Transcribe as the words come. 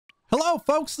Hello,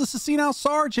 folks. This is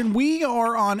SenileSarge, and we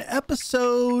are on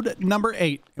episode number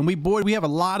 8. And we have a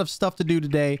lot of stuff to do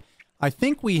today. I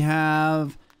think we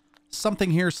have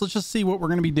something here, so let's just see what we're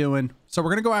going to be doing. So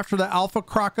we're going to go after the alpha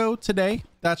croco today.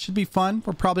 That should be fun.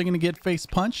 We're probably going to get face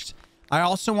punched. I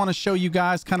also want to show you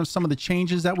guys kind of some of the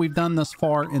changes that we've done thus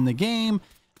far in the game.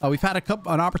 We've had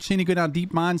an opportunity to go down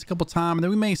deep mines a couple times, and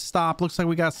then we may stop. Looks like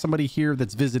we got somebody here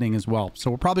that's visiting as well.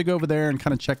 So we'll probably go over there and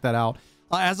kind of check that out.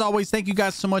 As always, thank you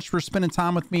guys so much for spending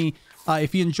time with me.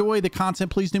 If you enjoy the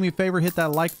content, please do me a favor, hit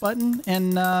that like button.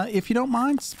 And if you don't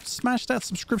mind, smash that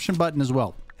subscription button as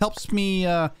well. Helps me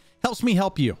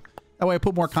help you. That way I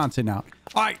put more content out.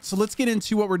 All right, so let's get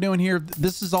into what we're doing here.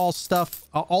 This is all stuff,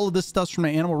 all of this stuff's from my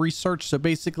animal research. So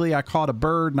basically, I caught a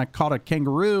bird and I caught a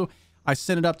kangaroo. I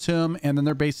sent it up to them, and then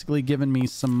they're basically giving me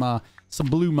some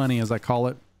blue money, as I call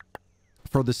it,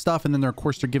 for this stuff. And then, of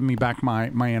course, they're giving me back my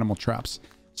animal traps.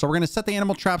 So we're going to set the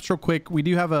animal traps real quick. We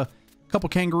do have a couple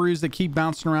kangaroos that keep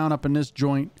bouncing around up in this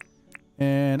joint.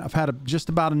 And I've had just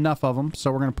about enough of them.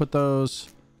 So we're going to put those.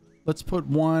 Let's put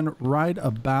one right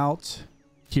about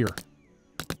here.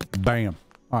 Bam.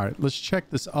 All right, let's check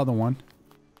this other one.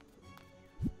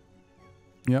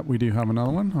 Yep, we do have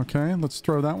another one. Okay, let's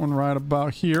throw that one right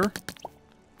about here.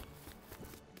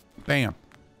 Bam.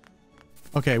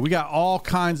 Okay, we got all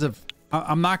kinds of...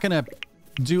 I'm not going to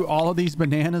do all of these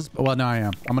bananas. Well, no, I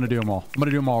am. I'm going to do them all. I'm going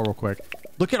to do them all real quick.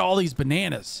 Look at all these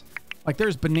bananas. Like,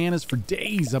 there's bananas for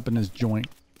days up in this joint.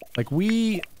 Like,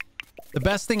 the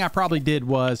best thing I probably did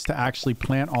was to actually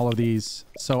plant all of these.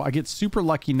 So I get super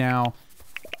lucky now.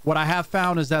 What I have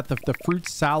found is that the fruit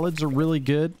salads are really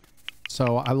good.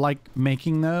 So I like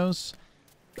making those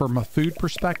from a food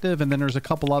perspective. And then there's a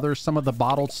couple others. Some of the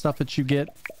bottled stuff that you get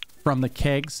from the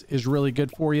kegs is really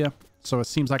good for you. So it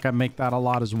seems like I make that a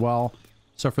lot as well.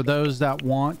 So for those that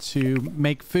want to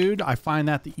make food, I find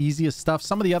that the easiest stuff.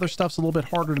 Some of the other stuff's a little bit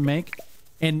harder to make.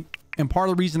 And part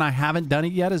of the reason I haven't done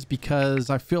it yet is because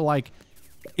I feel like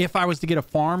if I was to get a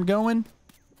farm going,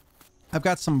 I've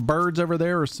got some birds over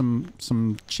there, or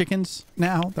some chickens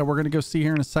now that we're going to go see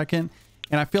here in a second.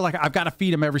 And I feel like I've got to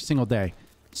feed them every single day.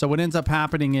 So what ends up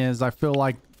happening is I feel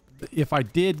like if I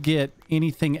did get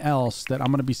anything else, that I'm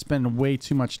going to be spending way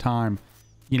too much time,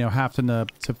 you know, having to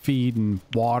feed and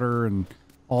water and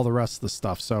all the rest of the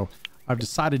stuff. So I've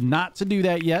decided not to do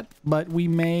that yet, but we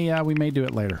may do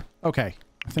it later. Okay,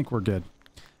 I think we're good.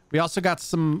 We also got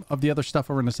some of the other stuff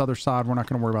over on this other side. We're not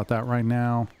going to worry about that right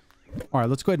now. All right,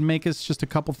 let's go ahead and make us just a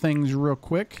couple things real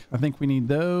quick. I think we need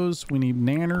those. We need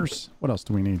nanners. What else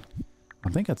do we need? I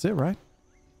think that's it, right?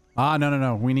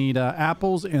 No. We need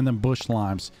apples and then bush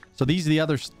limes. So these are the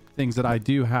other things that I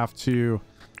do have to...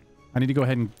 I need to go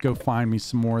ahead and go find me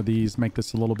some more of these, make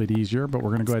this a little bit easier, but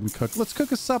we're going to go ahead and cook. Let's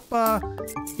cook us up,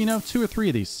 2 or 3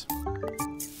 of these.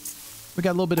 We got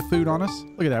a little bit of food on us.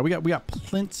 Look at that. We got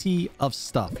plenty of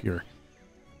stuff here.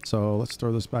 So let's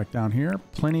throw this back down here.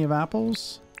 Plenty of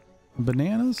apples,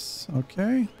 bananas.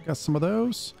 Okay. Got some of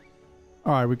those.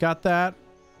 All right. We got that.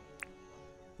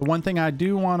 The one thing I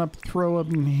do want to throw up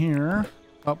in here.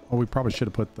 Oh, we probably should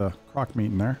have put the croc meat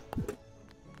in there.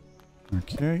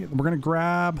 Okay. We're going to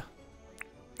grab...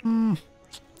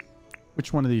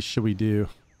 which one of these should we do?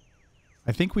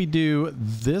 I think we do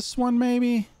this one,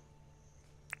 maybe.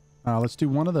 Let's do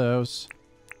one of those,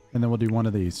 and then we'll do one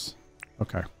of these.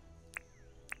 Okay.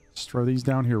 Just throw these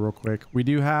down here real quick. We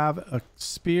do have a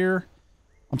spear.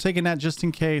 I'm taking that just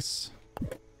in case.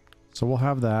 So we'll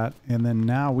have that. And then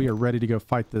now we are ready to go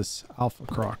fight this alpha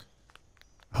croc.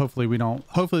 Hopefully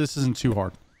this isn't too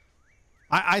hard.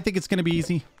 I think it's going to be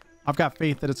easy. I've got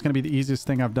faith that it's going to be the easiest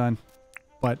thing I've done.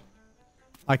 But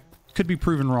I could be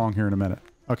proven wrong here in a minute.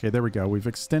 Okay, there we go. We've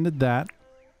extended that.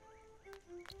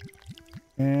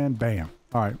 And bam.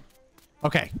 All right.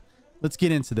 Okay, let's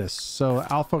get into this. So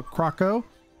alpha croco.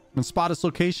 When spot its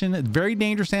location, it's a very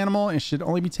dangerous animal and should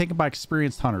only be taken by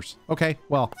experienced hunters. Okay,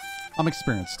 well, I'm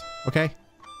experienced. Okay?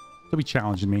 They'll be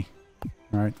challenging me.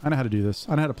 All right, I know how to do this.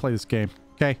 I know how to play this game.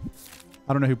 Okay?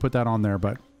 I don't know who put that on there,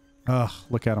 but...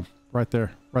 look at them. Right there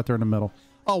in the middle.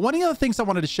 Oh, one of the other things I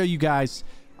wanted to show you guys,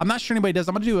 I'm not sure anybody does.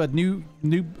 I'm going to do a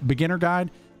new beginner guide.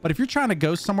 But if you're trying to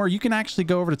go somewhere, you can actually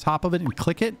go over the top of it and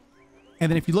click it. And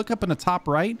then if you look up in the top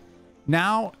right,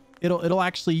 now it'll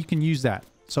actually, you can use that.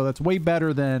 So that's way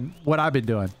better than what I've been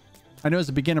doing. I know as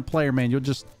a beginner player, man, you'll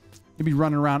be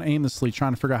running around aimlessly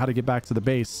trying to figure out how to get back to the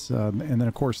base. And then,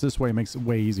 of course, this way makes it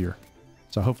way easier.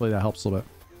 So hopefully that helps a little bit.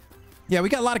 Yeah, we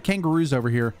got a lot of kangaroos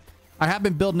over here. I have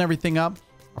been building everything up.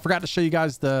 I forgot to show you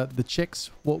guys the chicks.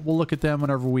 We'll look at them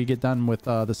whenever we get done with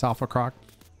this alpha croc.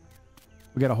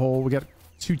 We got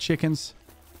 2 chickens.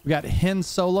 We got hen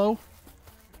solo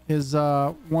is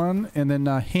one, and then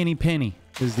Henny Penny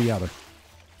is the other.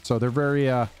 So they're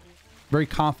very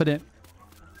confident.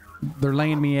 They're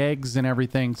laying me eggs and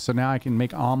everything. So now I can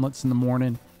make omelets in the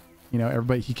morning. You know,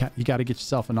 everybody, you got to get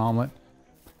yourself an omelet.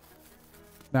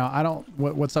 Now, I don't...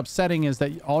 What's upsetting is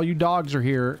that all you dogs are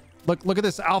here. Look at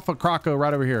this alpha croco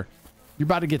right over here. You're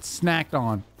about to get snacked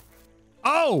on.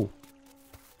 Oh!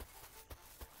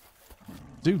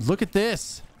 Dude, look at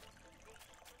this.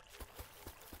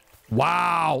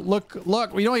 Wow. Look.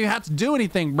 We don't even have to do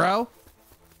anything, bro.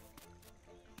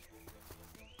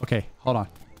 Okay, hold on.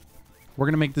 We're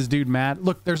going to make this dude mad.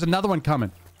 Look, there's another one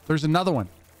coming. There's another one.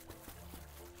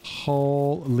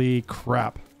 Holy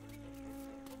crap.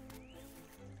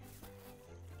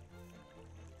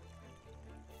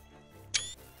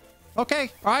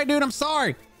 Okay. All right, dude. I'm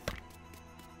sorry.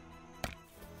 How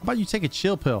about you take a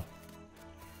chill pill?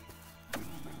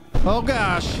 Oh,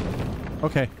 gosh.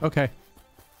 Okay. Okay.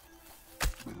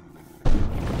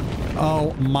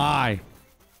 Oh, my.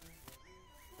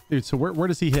 Dude, so where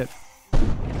does he hit?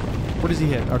 Where does he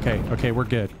hit? Okay. Okay, we're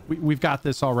good. We've got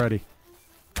this already.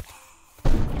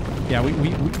 Yeah,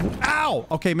 we ow!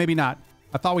 Okay, maybe not.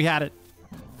 I thought we had it.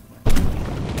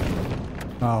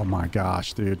 Oh, my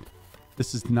gosh, dude.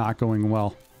 This is not going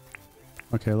well.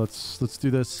 Okay, let's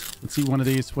do this. Let's see one of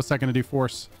these. What's that going to do for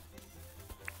us?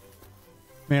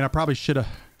 Man, I probably should have...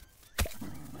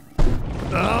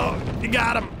 Oh, you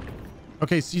got him.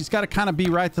 Okay, so he's got to kind of be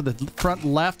right to the front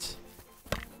left.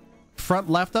 Front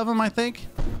left of him, I think.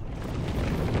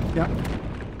 Yeah.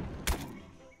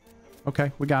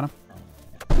 Okay, we got him.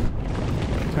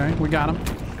 Okay, we got him.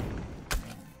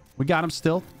 We got him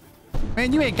still.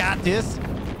 Man, you ain't got this.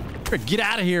 Get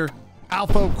out of here,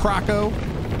 Alpha Croco.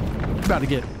 You're about to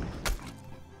get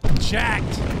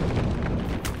jacked.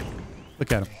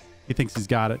 Look at him. He thinks he's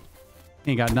got it.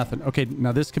 He ain't got nothing. Okay,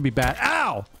 now this could be bad.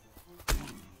 Ow!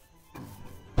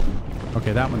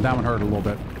 Okay, that one hurt a little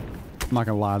bit. I'm not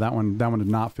gonna lie. That one did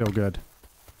not feel good.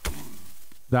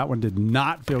 That one did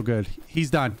not feel good. He's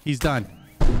done. He's done.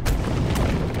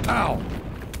 Ow!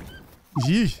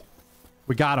 Yeesh.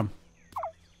 We got him.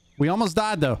 We almost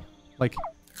died though. Like,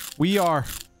 we're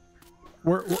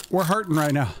hurting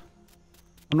right now.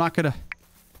 I'm not gonna.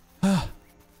 I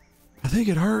think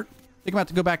it hurt. I think I'm about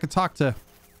to go back and talk to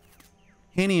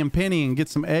Henny and Penny and get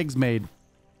some eggs made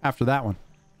after that one.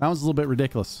 That was a little bit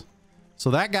ridiculous. So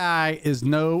that guy is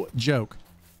no joke.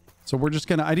 So we're just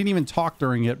gonna... I didn't even talk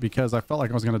during it because I felt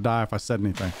like I was gonna die if I said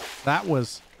anything. That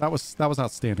was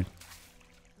outstanding.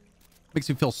 Makes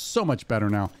me feel so much better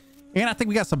now. And I think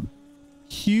we got some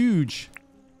huge...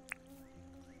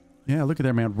 Yeah, look at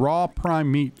there, man. Raw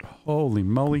prime meat. Holy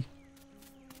moly.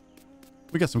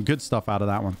 We got some good stuff out of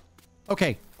that one.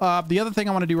 Okay. The other thing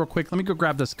I want to do real quick. Let me go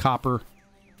grab this copper.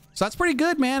 So that's pretty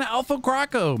good, man. Alpha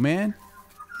Croco, man.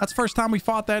 That's the first time we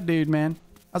fought that dude, man.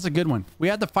 That's a good one. We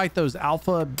had to fight those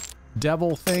alpha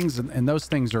devil things, and those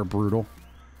things are brutal.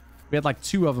 We had like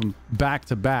 2 of them back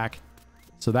to back.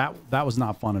 So that was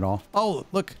not fun at all. Oh,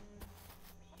 look.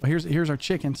 Well, here's our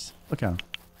chickens. Look at them.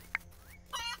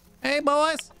 Hey,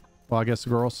 boys. Well, I guess the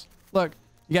girls. Look,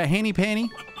 you got Henny Penny.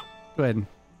 Go ahead and...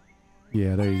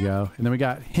 Yeah, there you go. And then we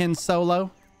got Hen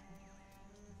Solo.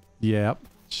 Yep.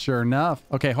 Sure enough.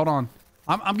 Okay, hold on.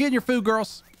 I'm getting your food,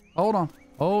 girls. Hold on.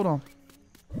 Hold on.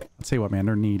 I'll tell you what, man.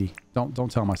 They're needy. Don't tell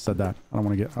them I said that. I don't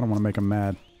want to make them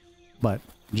mad. But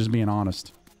I'm just being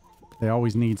honest. They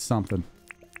always need something.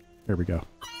 There we go.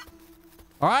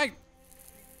 All right.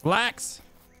 Relax.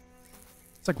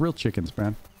 It's like real chickens,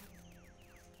 man.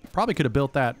 Probably could have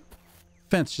built that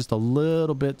fence just a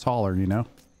little bit taller, you know?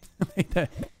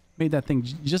 made that thing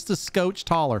just a scotch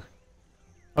taller.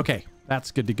 Okay,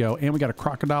 that's good to go. And we got a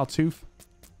crocodile tooth,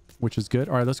 which is good.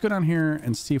 All right, let's go down here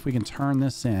and see if we can turn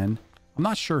this in. I'm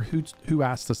not sure who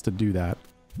asked us to do that.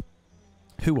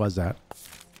 Who was that?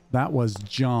 That was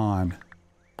John.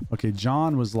 Okay,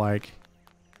 John was like,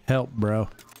 help, bro.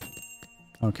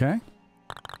 Okay.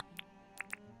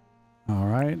 All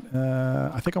right.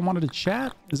 I think I wanted to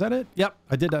chat. Is that it? Yep.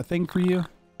 I did that thing for you.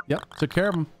 Yep. Took care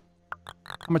of him.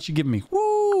 How much you giving me?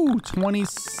 Woo!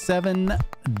 27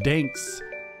 dinks.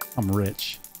 I'm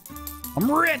rich. I'm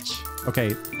rich.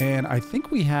 Okay. And I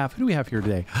think we have... Who do we have here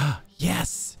today?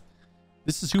 Yes.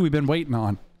 This is who we've been waiting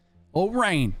on. Oh,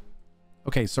 Rain.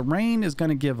 Okay. So Rain is going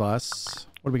to give us...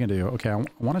 What are we going to do? Okay. I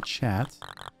want to chat.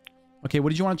 Okay. What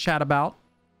did you want to chat about?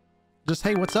 Just,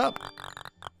 hey, what's up?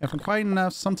 If I'm quiet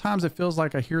enough, sometimes it feels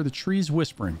like I hear the trees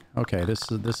whispering. Okay, this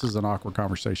is an awkward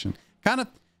conversation. Kind of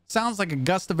sounds like a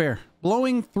gust of air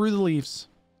blowing through the leaves.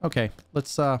 Okay,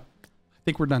 let's I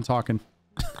think we're done talking.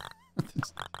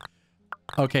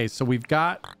 Okay, so we've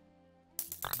got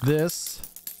this.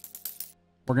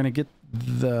 We're going to get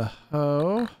the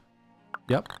hoe.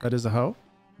 Yep, that is a hoe.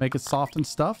 Make it soft and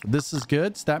stuff. This is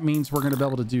good. So that means we're going to be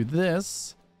able to do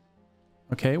this.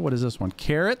 Okay, what is this one?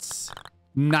 Carrots.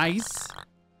 Nice.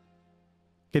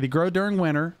 Okay, they grow during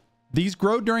winter. These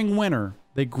grow during winter.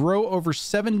 They grow over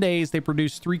 7 days. They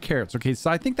produce 3 carrots. Okay,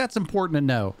 so I think that's important to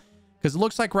know. Because it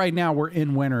looks like right now we're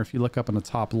in winter if you look up in the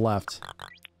top left.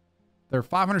 They're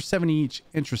 570 each.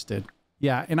 Interested.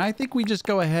 Yeah, and I think we just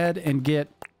go ahead and get...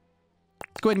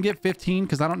 Let's go ahead and get 15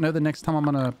 because I don't know the next time I'm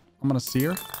gonna see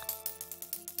her.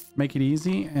 Make it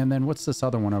easy. And then what's this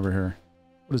other one over here?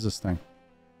 What is this thing?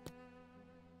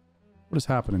 What is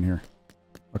happening here?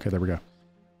 Okay, there we go.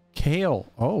 Kale.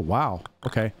 Oh, wow.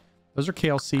 Okay. Those are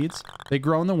kale seeds. They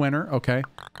grow in the winter. Okay.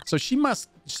 So she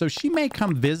may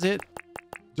come visit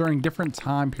during different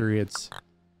time periods.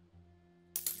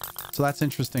 So that's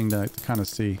interesting to kind of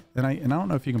see. And I don't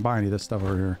know if you can buy any of this stuff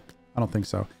over here. I don't think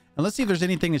so. And let's see if there's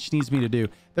anything that she needs me to do.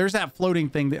 There's that floating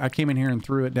thing that I came in here and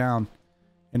threw it down.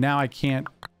 And now I can't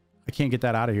get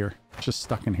that out of here. It's just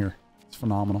stuck in here. It's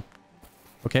phenomenal.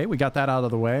 Okay, we got that out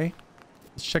of the way.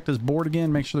 Let's check this board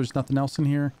again. Make sure there's nothing else in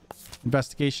here.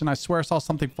 Investigation. I swear I saw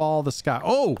something fall out of the sky.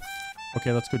 Oh!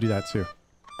 Okay, let's go do that too.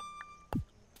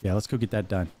 Yeah, let's go get that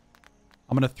done.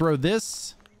 I'm going to throw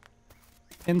this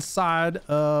inside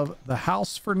of the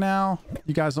house for now.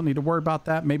 You guys don't need to worry about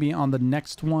that. Maybe on the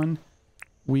next one,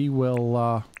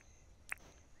 we'll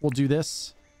do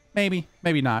this. Maybe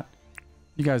not.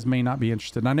 You guys may not be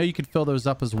interested. And I know you could fill those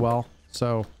up as well.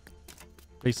 So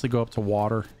basically go up to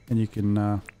water and you can,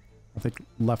 I think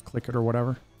left click it or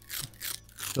whatever.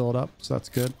 Fill it up. So that's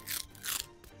good.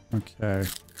 Okay.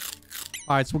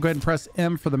 All right. So we'll go ahead and press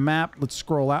M for the map. Let's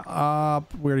scroll out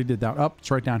up. We already did that. Up. It's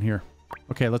right down here.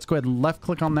 Okay. Let's go ahead and left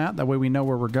click on that. That way we know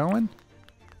where we're going.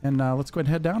 And let's go ahead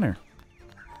and head down there.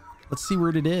 Let's see where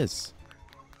it is.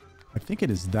 I think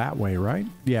it is that way, right?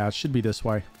 Yeah, it should be this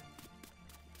way.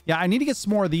 Yeah, I need to get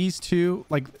some more of these too.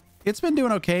 Like, it's been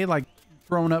doing okay, like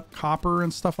throwing up copper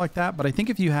and stuff like that. But I think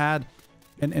if you had,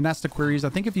 and that's the queries, I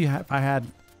think if I had,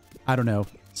 I don't know,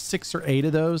 6 or 8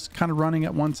 of those kind of running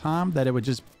at one time, that it would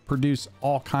just produce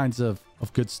all kinds of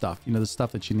good stuff. You know, the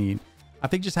stuff that you need. I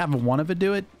think just having one of it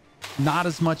do it, not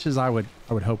as much as I would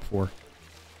hope for.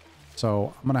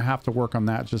 So I'm gonna have to work on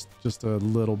that just a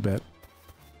little bit.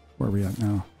 Where are we at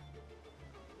now?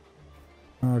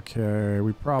 Okay,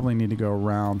 we probably need to go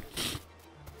around.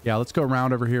 Yeah, let's go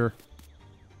around over here.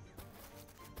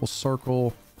 We'll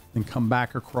circle and come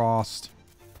back across.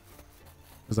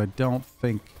 Because I don't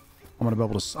think I'm going to be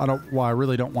able to... Well, I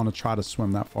really don't want to try to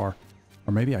swim that far.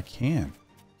 Or maybe I can.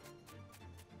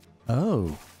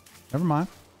 Oh, never mind.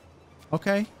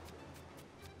 Okay.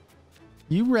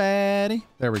 You ready?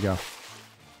 There we go.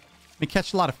 We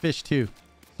catch a lot of fish too. So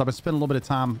I've been spending a little bit of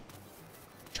time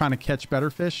trying to catch better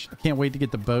fish. I can't wait to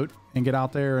get the boat and get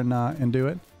out there and do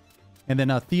it. And then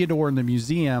Theodore in the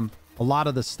museum, a lot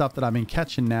of the stuff that I've been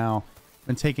catching now,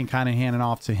 been taking kind of handing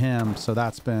off to him. So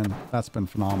that's been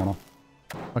phenomenal.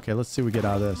 Okay, let's see what we get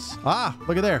out of this. Ah,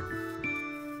 look at there.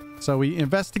 So we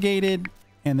investigated,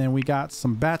 and then we got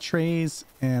some bat trays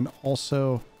and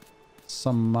also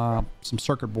some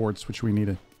circuit boards, which we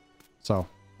needed. So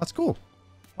that's cool.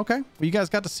 Okay, well, you guys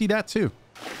got to see that too.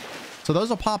 So those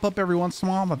will pop up every once in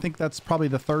a while. I think that's probably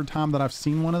the 3rd time that I've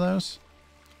seen one of those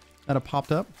that have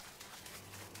popped up.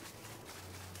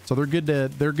 So they're good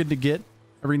to get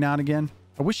every now and again.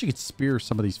 I wish you could spear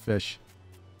some of these fish.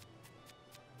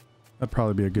 That'd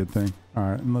probably be a good thing. All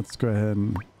right, and let's go ahead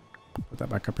and put that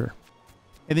back up here.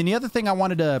 And then the other thing I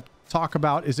wanted to talk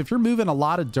about is if you're moving a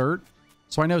lot of dirt.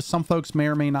 So I know some folks may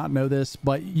or may not know this,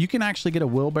 but you can actually get a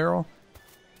wheelbarrow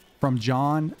from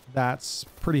John that's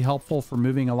pretty helpful for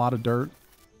moving a lot of dirt.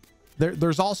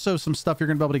 There's also some stuff you're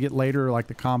gonna be able to get later, like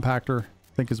the compactor,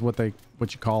 I think is what you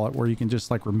call it, where you can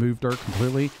just like remove dirt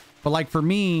completely. But like for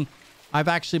me, I've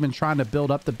actually been trying to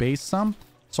build up the base some.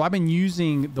 So I've been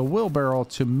using the wheelbarrow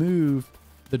to move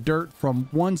the dirt from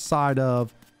one side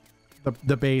of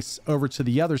the base over to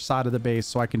the other side of the base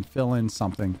so I can fill in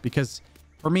something. Because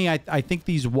for me, I think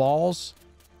these walls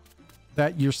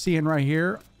that you're seeing right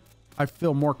here, I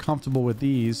feel more comfortable with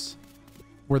these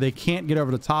where they can't get over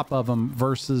the top of them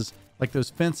versus like those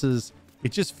fences.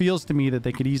 It just feels to me that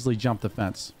they could easily jump the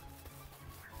fence.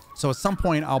 So at some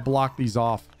point I'll block these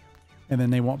off and then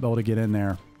they won't be able to get in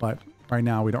there. But right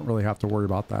now we don't really have to worry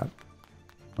about that.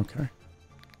 Okay.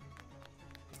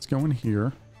 Let's go in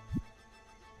here.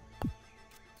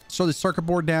 So the circuit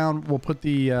board down, we'll put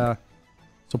the,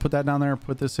 so put that down there,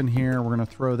 put this in here. We're going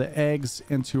to throw the eggs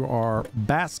into our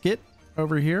basket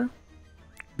over here.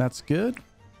 That's good.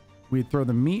 We throw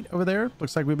the meat over there.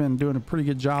 Looks like we've been doing a pretty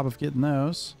good job of getting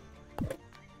those.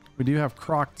 We do have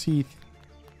croc teeth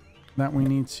that we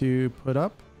need to put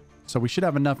up. So we should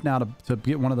have enough now to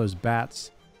get one of those bats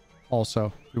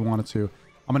also, if we wanted to.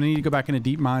 I'm going to need to go back into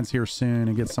deep mines here soon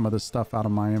and get some of this stuff out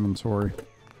of my inventory.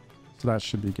 So that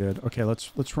should be good. Okay,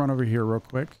 let's run over here real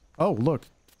quick. Oh, look.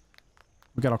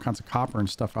 We got all kinds of copper and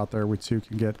stuff out there we too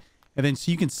can get. And then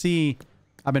so you can see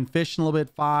I've been fishing a little bit,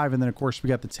 5, and then of course we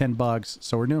got the 10 bugs.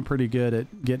 So we're doing pretty good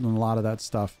at getting a lot of that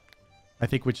stuff. I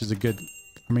think, which is a good,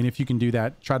 I mean, if you can do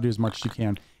that, try to do as much as you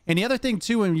can. And the other thing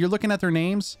too, when you're looking at their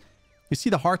names, you see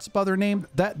the hearts above their name,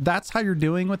 that's how you're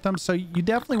doing with them. So you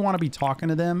definitely want to be talking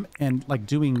to them and like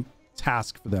doing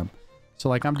tasks for them. So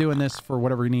like I'm doing this for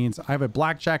whatever he needs. I have a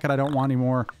black jacket I don't want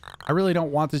anymore. I really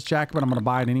don't want this jacket, but I'm going to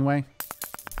buy it anyway.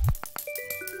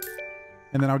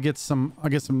 And then I'll get some,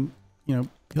 you know,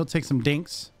 he'll take some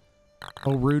dinks.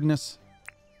 Oh, rudeness.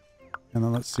 And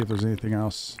then let's see if there's anything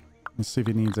else. Let's see if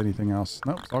he needs anything else.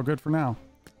 Nope, it's all good for now.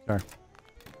 Okay.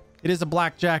 It is a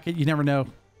black jacket. You never know. If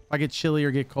I get chilly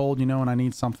or get cold, you know, and I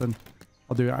need something,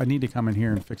 I'll do it. I need to come in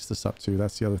here and fix this up too.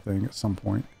 That's the other thing at some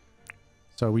point.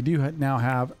 So we do now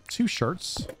have 2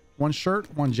 shirts. 1 shirt,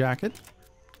 1 jacket.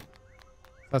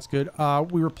 That's good.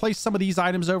 We replaced some of these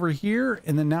items over here,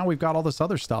 and then now we've got all this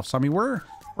other stuff. So I mean, we're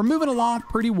moving along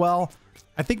pretty well.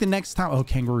 I think the next time, oh,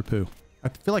 kangaroo poo. I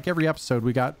feel like every episode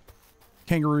we got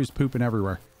kangaroos pooping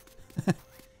everywhere.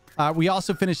 We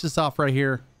also finished this off right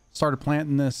here. Started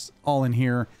planting this all in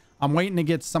here. I'm waiting to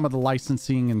get some of the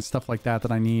licensing and stuff like that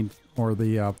I need, or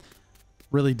the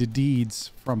really the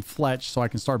deeds from Fletch, so I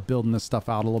can start building this stuff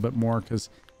out a little bit more, because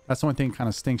that's the only thing that kind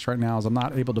of stinks right now is I'm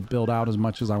not able to build out as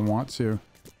much as I want to.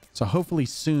 So hopefully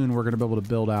soon we're going to be able to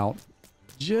build out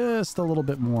just a little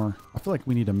bit more. I feel like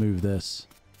we need to move this,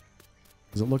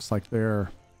 because it looks like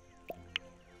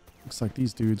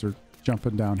these dudes are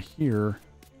jumping down here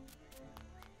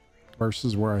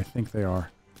versus where I think they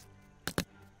are.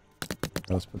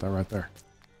 Let's put that right there.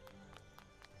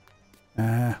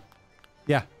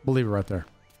 Yeah, we'll leave it right there.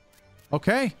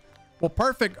 Okay. Well,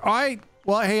 perfect. All right.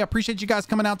 Well, hey, I appreciate you guys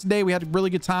coming out today. We had a really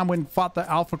good time when we fought the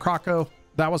Alpha Croco.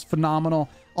 That was phenomenal.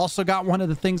 Also got one of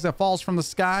the things that falls from the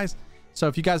skies. So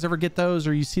if you guys ever get those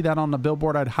or you see that on the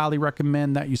billboard, I'd highly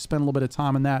recommend that you spend a little bit of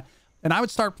time in that. And I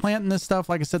would start planting this stuff.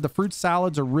 Like I said, the fruit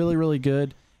salads are really, really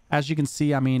good. As you can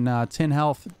see, I mean, 10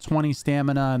 health, 20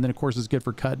 stamina, and then of course it's good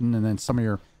for cutting and then some of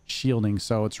your shielding.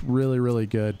 So it's really, really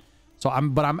good. So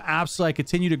I'm absolutely, I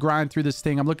continue to grind through this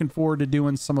thing. I'm looking forward to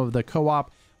doing some of the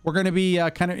co-op. We're going to be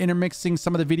kind of intermixing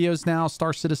some of the videos now.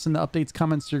 Star Citizen, the updates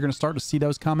coming, so you're going to start to see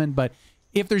those coming. But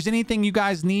if there's anything you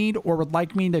guys need or would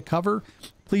like me to cover,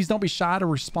 please don't be shy to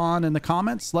respond in the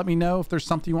comments. Let me know if there's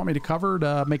something you want me to cover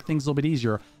to make things a little bit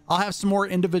easier. I'll have some more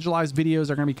individualized videos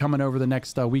that are going to be coming over the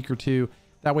next week or two.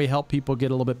 That way help people get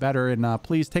a little bit better. And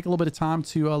please take a little bit of time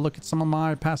to look at some of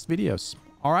my past videos.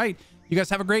 All right. You guys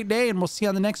have a great day, and we'll see you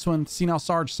on the next one.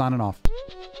 SenileSarge signing off.